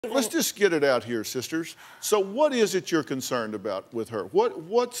Let's just get it out here, sisters. So what is it you're concerned about with her?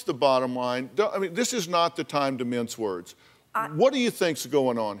 What's the bottom line? I mean, this is not the time to mince words. What do you think's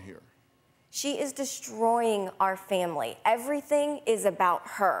going on here? She is destroying our family. Everything is about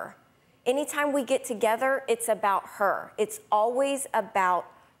her. Anytime we get together, it's about her. It's always about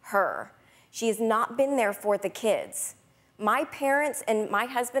her. She has not been there for the kids. My parents and my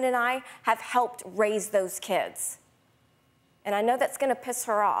husband and I have helped raise those kids. And I know that's going to piss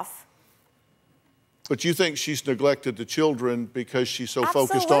her off. But you think she's neglected the children because she's so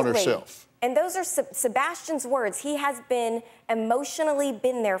focused on herself? And those are Sebastian's words. He has been emotionally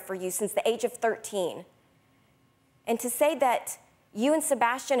been there for you since the age of 13. And to say that you and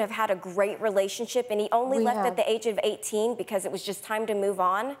Sebastian have had a great relationship and he only left at the age of 18 because it was just time to move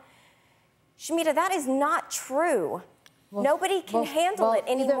on, Shamita, that is not true. Well, nobody can handle it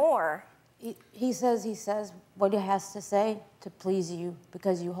anymore. He says what he has to say to please you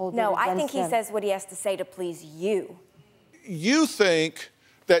because you hold it against him. No, I think he says what he has to say to please you. You think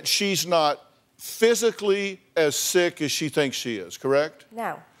that she's not physically as sick as she thinks she is, correct?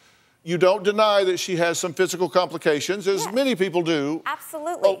 No. You don't deny that she has some physical complications, as many people do.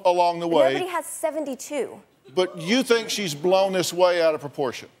 Absolutely. Along the way. Nobody has 72. But you think she's blown this way out of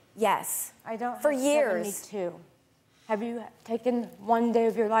proportion? Yes. I don't. For years. 72. Have you taken one day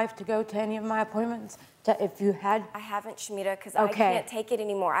of your life to go to any of my appointments? If you had? I haven't, Shamita, because I can't take it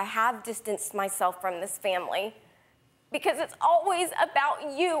anymore. I have distanced myself from this family because it's always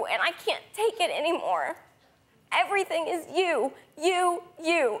about you, and I can't take it anymore. Everything is you,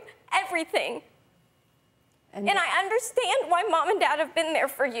 everything. And I understand why Mom and Dad have been there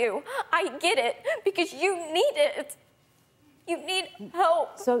for you. I get it, because you need it. You need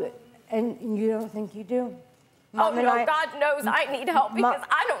help. So, and you don't think you do? Mom God knows I need help because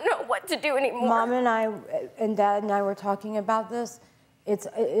I don't know what to do anymore. Mom and I, and Dad and I were talking about this. It's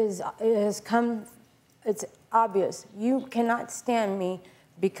obvious. You cannot stand me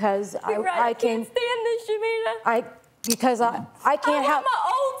because I can't stand this, Shamita. Because I can't help.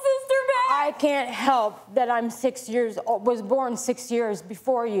 My old sister back. I can't help that I'm 6 years old, was born 6 years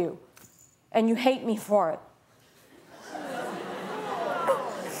before you, and you hate me for it.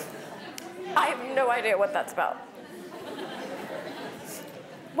 I have no idea what that's about.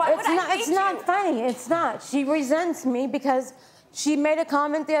 Why would I hate you? It's not funny. It's not. She resents me because she made a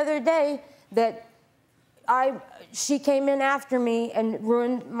comment the other day that she came in after me and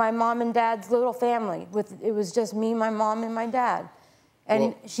ruined my mom and dad's little family. It was just me, my mom, and my dad.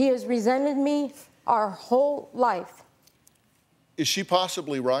 And she has resented me our whole life. Is she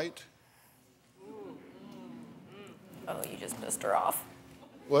possibly right? Oh, you just pissed her off.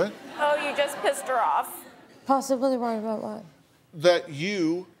 What? Oh, you just pissed her off. Possibly right about what? That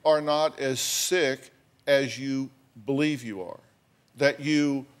you are not as sick as you believe you are. That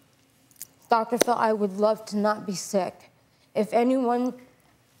you... Dr. Phil, I would love to not be sick. If anyone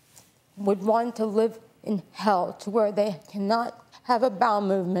would want to live in hell to where they cannot have a bowel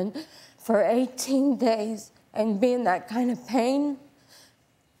movement for 18 days and be in that kind of pain,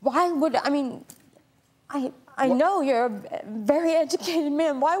 why would, I know you're a very educated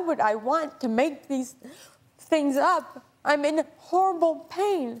man. Why would I want to make these things up? I'm in horrible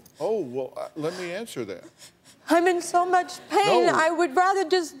pain. Oh, well, let me answer that. I'm in so much pain. No. I would rather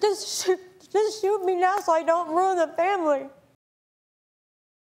just shoot me now so I don't ruin the family.